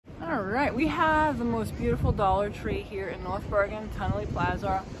Alright, we have the most beautiful Dollar Tree here in North Bergen, Tunnelly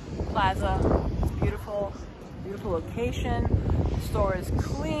Plaza. It's beautiful, beautiful location. The store is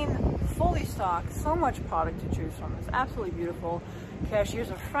clean, fully stocked, so much product to choose from. It's absolutely beautiful. Cashiers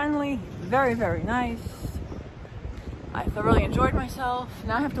are friendly, very, very nice. I thoroughly enjoyed myself.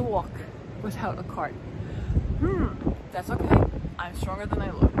 Now I have to walk without a cart. That's okay. I'm stronger than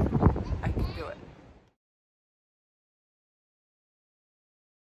I look. I can do it.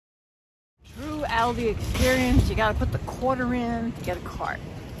 True Aldi experience. You gotta put the quarter in to get a cart.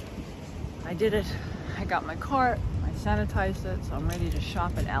 I did it. I got my cart. I sanitized it, so I'm ready to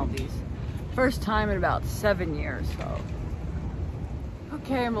shop at Aldi's. First time in about 7 years, so.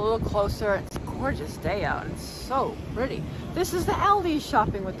 Okay, I'm a little closer. It's a gorgeous day out. It's so pretty. This is the Aldi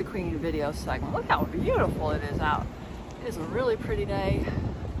Shopping with the Queen video segment. Look how beautiful it is out. It is a really pretty day.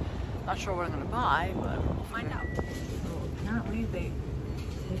 Not sure what I'm gonna buy, but we'll find out. So apparently they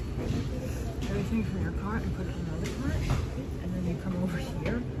take everything from your cart and put it in another cart, and then you come over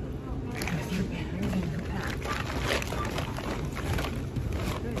here with your bags and your pack.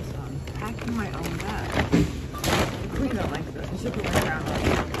 Okay, so I'm packing my own bag. The Queen don't like this. You should put my crown on.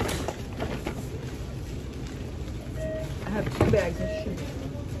 I have 2 bags of shoes.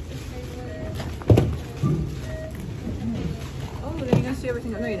 Oh, then you can see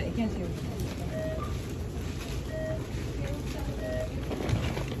everything. No, you can't see everything.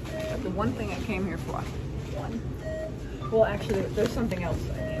 But the one thing I came here for. Well, actually, there's something else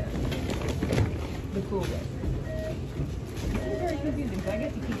I need. The cool bit. It's very confusing because I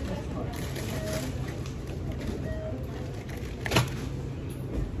get to keep this part.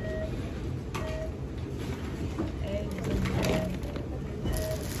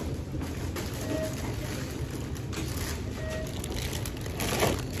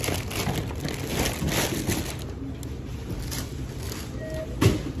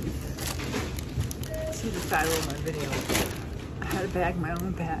 See the title of my video. I had to bag my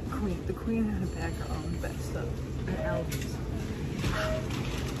own bag. The Queen had to bag her own best stuff at Aldi's.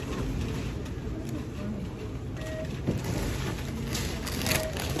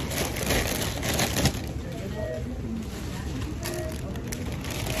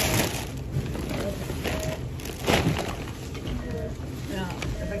 Now,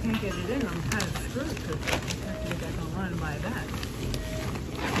 if I can't get it in, I'm kind of screwed because I have to get back online and buy a bag.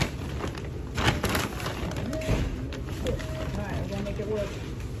 Make it work.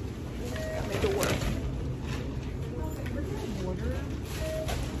 Make it work. Water.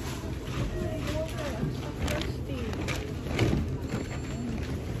 I'm so thirsty.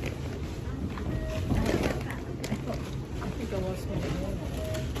 I think I lost one of water.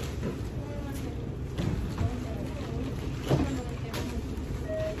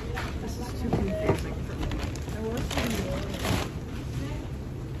 This is too confusing for me. I lost some water.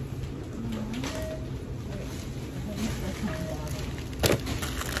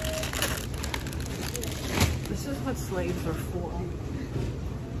 This is what slaves are for.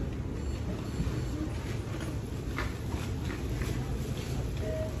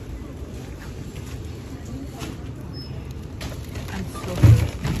 I'm so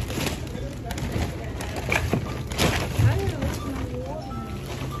thirsty. How did I lose my water?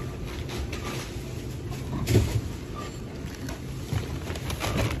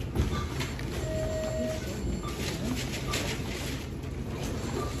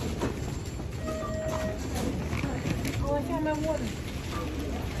 I found my water.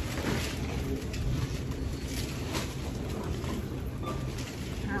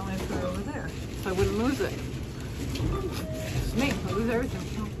 Apparently I put it over there, so I wouldn't lose it. It's me, I lose everything.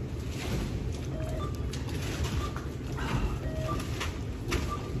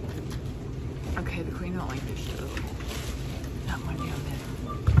 Okay, the Queen don't like this shit. Not money on there.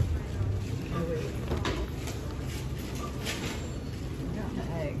 Okay, wait. I got the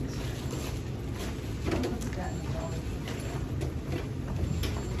eggs. What's that?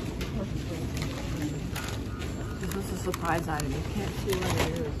 This is a surprise item. You can't see what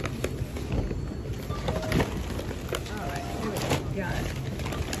it is. Alright, here we go. Got it.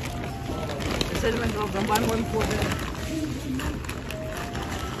 I said to myself, don't buy more than 4 bags.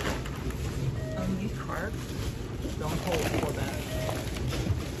 These carts don't hold 4 bags.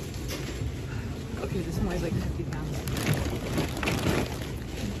 Okay, this one weighs like 50 pounds.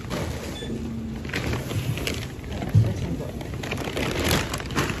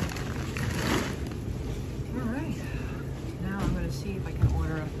 See if I can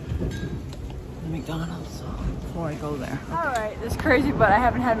order the McDonald's before I go there. Alright, it's crazy, but I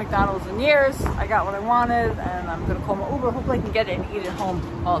haven't had McDonald's in years. I got what I wanted, and I'm gonna call my Uber. Hopefully I can get it and eat it home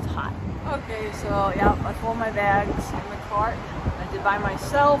while it's hot. Okay, so yeah, I pulled my bags in the cart. I did by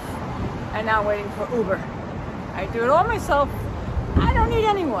myself. and not waiting for Uber. I do it all myself. I don't need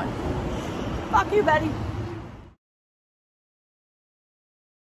anyone. Fuck you, Betty.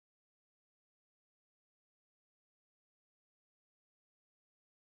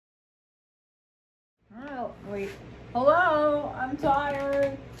 Oh, wait. Hello, I'm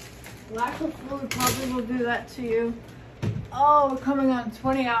tired. Lack of food probably will do that to you. Oh, we're coming on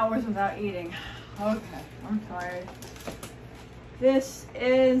 20 hours without eating. Okay, I'm tired. This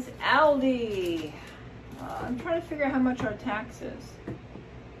is Aldi. I'm trying to figure out how much our tax is.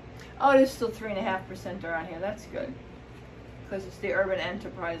 Oh, it is still 3.5% around here. That's good. Because it's the urban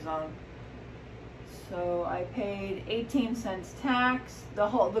enterprise zone. So I paid 18 cents tax. The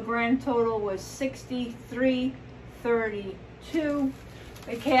grand total was $63.32.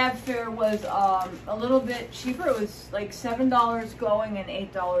 The cab fare was a little bit cheaper. It was like $7 going and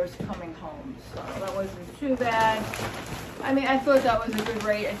 $8 coming home. So that wasn't too bad. I mean, I thought that was a good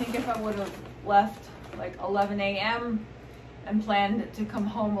rate. I think if I would have left like 11 a.m. and planned to come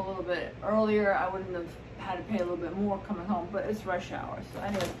home a little bit earlier, I wouldn't have had to pay a little bit more coming home, but it's rush hour. So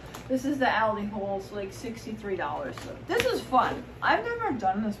anyway, this is the Aldi haul. It's like $63. So this is fun. I've never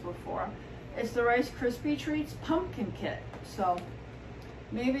done this before. It's the Rice Krispie Treats pumpkin kit. So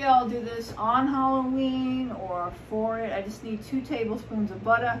maybe I'll do this on Halloween or for it. I just need 2 tablespoons of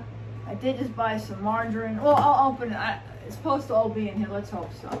butter. I did just buy some margarine. Well, I'll open it. It's supposed to all be in here. Let's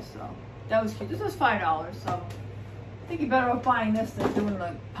hope so. So that was cute. This was $5. So I think you're better off buying this than doing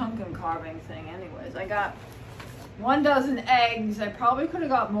the pumpkin carving thing anyways. I got 1 dozen eggs. I probably could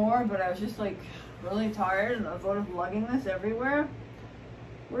have got more, but I was just like really tired and I thought of lugging this everywhere.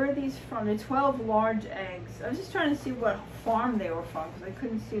 Where are these from? They're 12 large eggs. I was just trying to see what farm they were from because I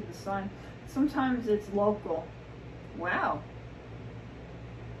couldn't see the sign. Sometimes it's local. Wow.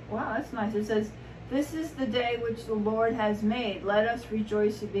 Wow, that's nice. It says, "This is the day which the Lord has made. Let us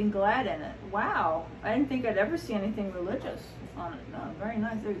rejoice and be glad in it." Wow. I didn't think I'd ever see anything religious on it. No, very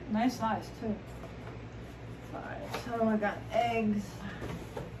nice. They're nice size, too. Alright, so I got eggs.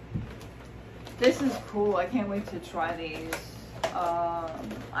 This is cool. I can't wait to try these.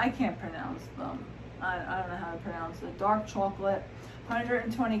 I can't pronounce them. I don't know how to pronounce it. Dark chocolate,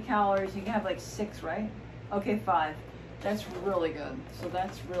 120 calories. You can have like 6, right? Okay, 5. That's really good. So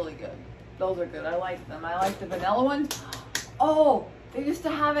that's really good. Those are good. I like them. I like the vanilla ones. Oh, they used to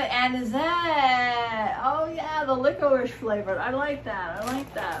have it anisette. Oh yeah, the licorice flavored. I like that. I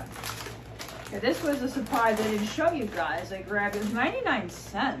like that. Okay, this was a surprise. I didn't show you guys. I grabbed it. It was 99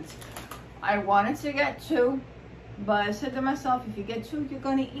 cents. I wanted to get 2, but I said to myself, if you get 2, you're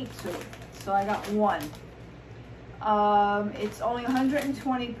going to eat 2. So I got 1. It's only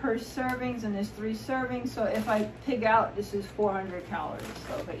 120 per servings, and there's 3 servings. So if I pig out, this is 400 calories.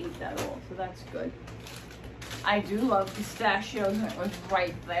 So if I eat that all, so that's good. I do love pistachios, and it was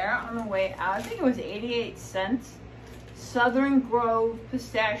right there on the way out. I think it was 88 cents. Southern Grove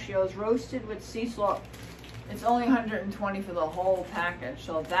pistachios, roasted with sea salt. It's only 120 for the whole package,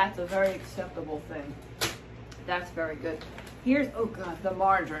 so that's a very acceptable thing. That's very good. Here's, oh god, the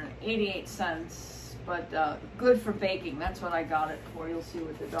margarine, 88 cents. But good for baking. That's what I got it for. You'll see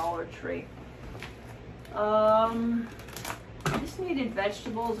with the Dollar Tree. I just needed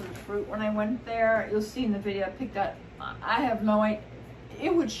vegetables and fruit when I went there. You'll see in the video I picked up. I have no idea.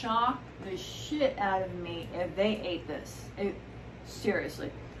 It would shock the shit out of me if they ate this.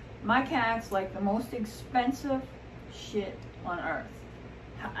 Seriously. My cats like the most expensive shit on earth.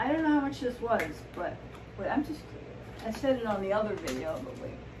 I don't know how much this was, but wait, I said it on the other video, but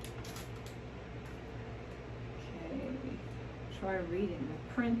wait. Try reading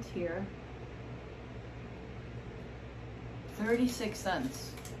the print here. 36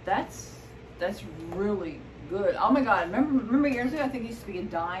 cents. That's really good. Oh my god, remember years ago I think it used to be a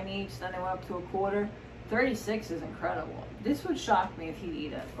dime each, then it went up to a quarter. 36 is incredible. This would shock me if he'd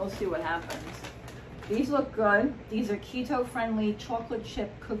eat it. We'll see what happens. These look good. These are keto friendly chocolate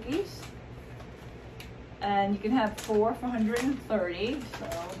chip cookies. And you can have 4 for 130. So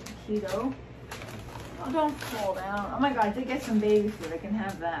keto. Oh, don't fall down. Oh my god, I did get some baby food. I can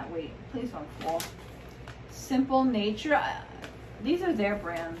have that. Wait, please don't fall. Simple Nature. These are their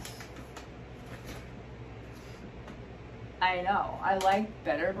brands. I know. I like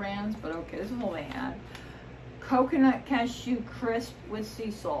better brands, but okay, this is all they had. Coconut cashew crisp with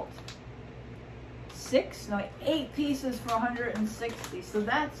sea salt. 8 pieces for 160. So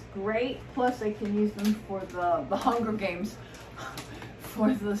that's great. Plus I can use them for the Hunger Games.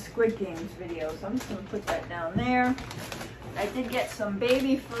 For the Squid Games video. So I'm just going to put that down there. I did get some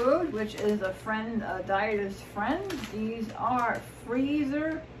baby food, which is a dieter's friend. These are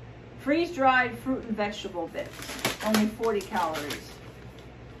freeze-dried fruit and vegetable bits. Only 40 calories.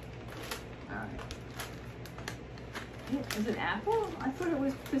 Is it apple? I thought it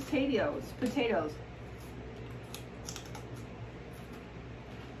was potatoes. Potatoes.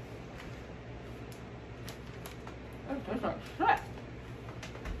 That tastes like shit.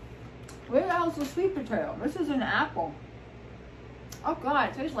 Where the hell's the sweet potato? This is an apple. Oh God,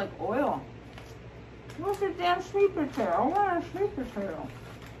 it tastes like oil. What's the damn sweet potato? I want a sweet potato.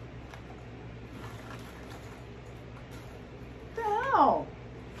 What the hell?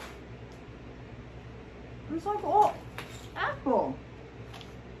 It's like all apple.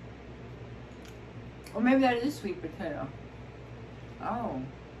 Or maybe that is sweet potato. Oh.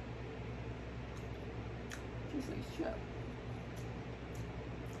 Tastes like shit.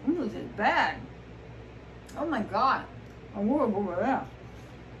 Ooh, this is bad. Oh my God. I'm worried over there.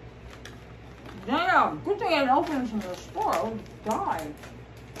 Damn, good thing I didn't open this in the store. I would die.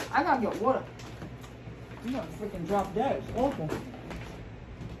 I gotta get water. I'm gonna freaking drop dead. It's awful.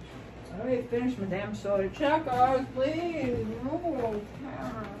 I already finished my damn soda. Checkers, please. No.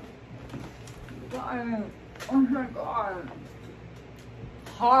 Dying. Oh my God.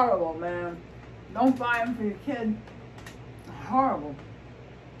 Horrible, man. Don't buy them for your kid. Horrible.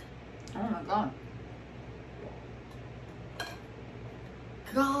 Oh my God.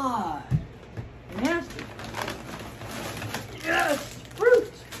 God. Nasty. Yes, fruit.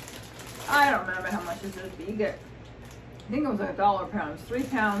 I don't remember how much this is, but you get, I think it was like $1 a pound. It's 3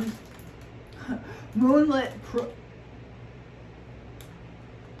 pounds. Moonlit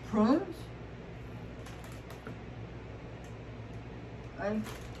prunes. I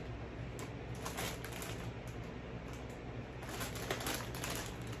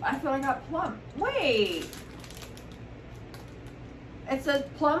thought I got plum. Wait. It says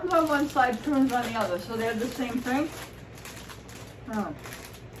plums on one side, prunes on the other, so they're the same thing? Oh.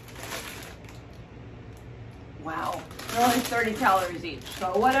 Wow. They're only 30 calories each,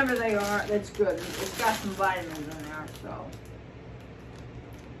 so whatever they are, that's good. It's got some vitamins in there, so.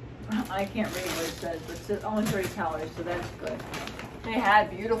 I can't read what it says, but it says only 30 calories, so that's good. They had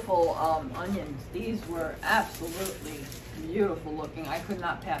beautiful onions. These were absolutely beautiful looking. I could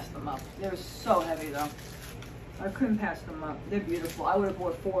not pass them up. They were so heavy though. I couldn't pass them up. They're beautiful. I would have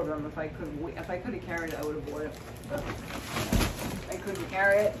bought 4 of them if I could. If I could have carried it, I would have bought it. But I couldn't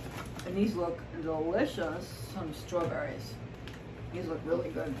carry it. And these look delicious. Some strawberries. These look really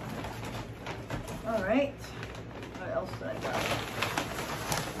good. All right. What else did I got?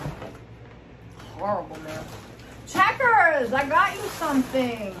 Horrible, man. Checkers! I got you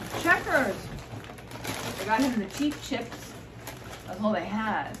something. Checkers. I got him the cheap chips. That's all they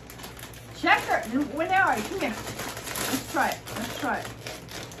had. Checker. Where now are you? Come here. Let's try it. Let's try it.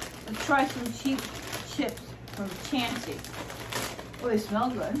 Let's try some cheap chips from Chansey. Oh, they smell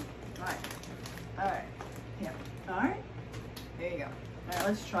good. All right. All right. Here. All right. There you go. All right.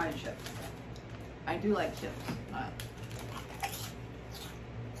 Let's try chips. I do like chips. All right.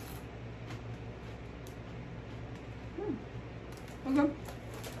 Okay.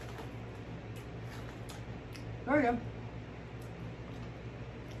 Very good.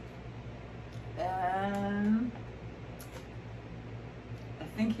 And I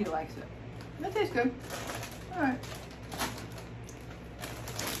think he likes it. That tastes good. All right.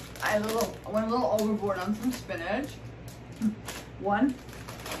 I went a little overboard on some spinach. 1,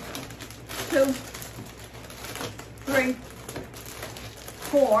 2, 3,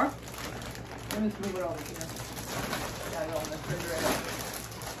 4. Let me just move it over here. Got it on the refrigerator.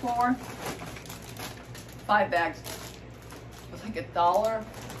 4, 5 bags. It was like $1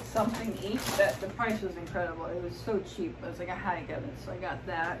 something each. The price was incredible. It was so cheap. I was like, I had to get it, so I got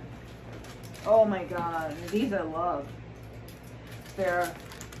that. Oh my God, these I love. They're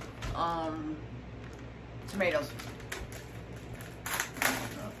tomatoes.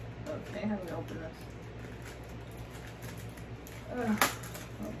 Okay, how do we open this? Okay.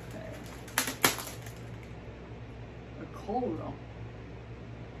 They're cold though.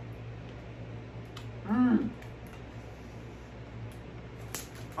 Mmm.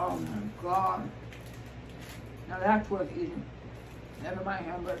 Oh my God. Now that's worth eating. Never mind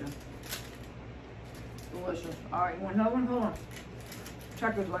hamburger. Delicious. Alright, you want another one? Hold on.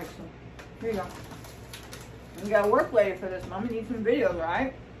 Checkers like some. Here you go. We gotta work later for this, Mom. We need some videos,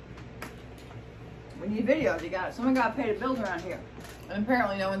 right? We need videos. You got it. Someone gotta pay the bills around here. And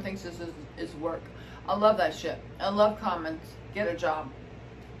apparently no one thinks this is work. I love that shit. I love comments. Get a job.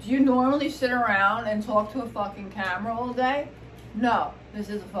 Do you normally sit around and talk to a fucking camera all day? No. This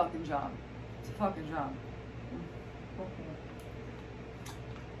is a fucking job. It's a fucking job.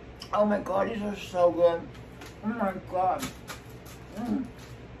 Oh my God, these are so good. Oh my God. Mm.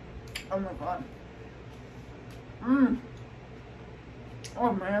 Oh my God. Mmm.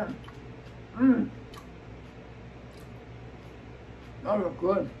 Oh man. Mmm. Those are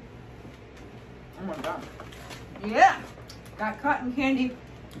good. Oh my God. Yeah. Got cotton candy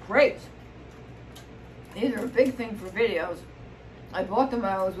grapes. These are a big thing for videos. I bought them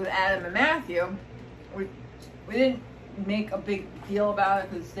when I was with Adam and Matthew. We didn't make a big deal about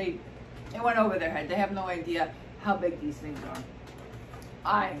it because they went over their head. They have no idea how big these things are.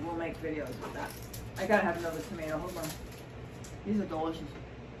 I will make videos with that. I gotta have another tomato. Hold on. These are delicious.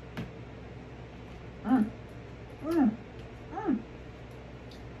 Mmm. Mmm. Mmm.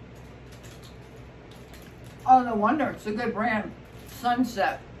 Oh, no wonder. It's a good brand.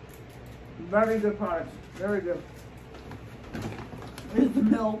 Sunset. Very good products. Very good. Here's the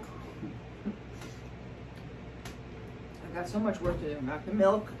milk. I got so much work to do. Got the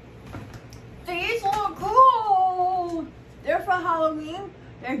milk. These look cool. They're for Halloween.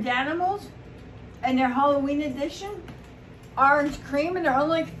 They're Danimals. And they're Halloween edition. Orange cream. And they're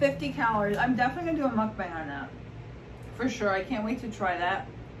only like 50 calories. I'm definitely going to do a mukbang on that. For sure. I can't wait to try that.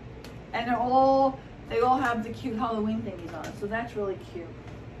 And they all have the cute Halloween thingies on it. So that's really cute.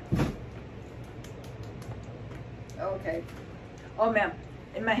 Okay. Oh man.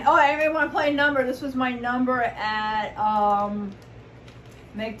 I want to play a number. This was my number at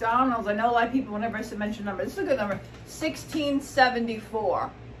McDonald's. I know a lot of people, whenever I mention a number, this is a good number.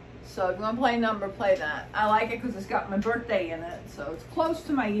 1674. So if you want to play a number, play that. I like it because it's got my birthday in it. So it's close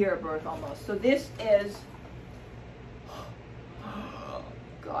to my year of birth almost. So this is,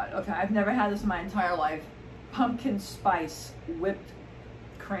 God, okay, I've never had this in my entire life. Pumpkin spice whipped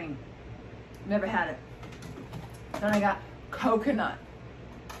cream. Never had it. Then I got coconut.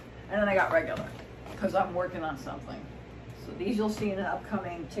 And then I got regular. Because I'm working on something. So these you'll see in an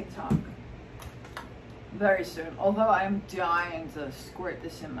upcoming TikTok. Very soon. Although I'm dying to squirt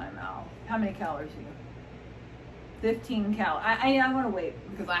this in my mouth. How many calories are you? 15 calories. I'm going to wait.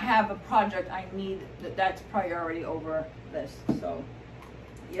 Because I have a project I need that's priority over this. So,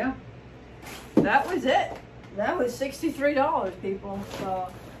 yeah. That was it. That was $63, people.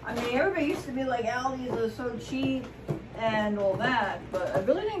 So, I mean, everybody used to be like, Aldi's are so cheap and all that, but I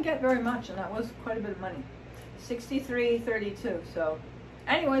really didn't get very much, and that was quite a bit of money. $63.32. So,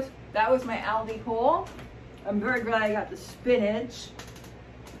 anyways, that was my Aldi haul. I'm very glad I got the spinach,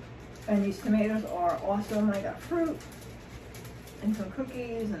 and these tomatoes are awesome. I got fruit and some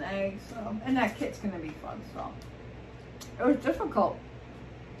cookies and eggs, so, and that kit's gonna be fun. So, it was difficult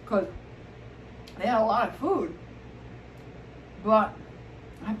because they had a lot of food, but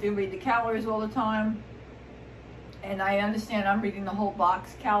I have to read the calories all the time. And I understand I'm reading the whole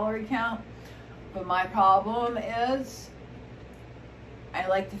box calorie count. But my problem is I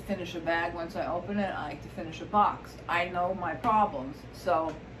like to finish a bag once I open it. I like to finish a box. I know my problems.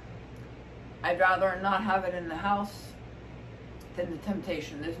 So I'd rather not have it in the house than the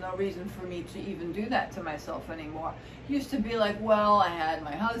temptation. There's no reason for me to even do that to myself anymore. It used to be like, well, I had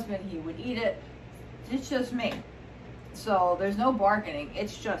my husband, he would eat it. It's just me. So there's no bargaining.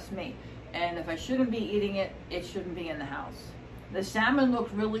 It's just me. And if I shouldn't be eating it, it shouldn't be in the house. The salmon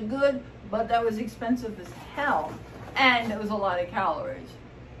looked really good, but that was expensive as hell. And it was a lot of calories.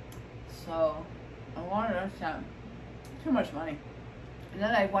 So I wanted to have too much money. And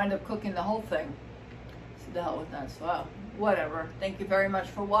then I wind up cooking the whole thing. So the hell with that. So whatever. Thank you very much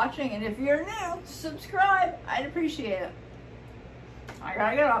for watching. And if you're new, subscribe. I'd appreciate it. I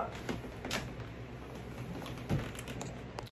gotta get up.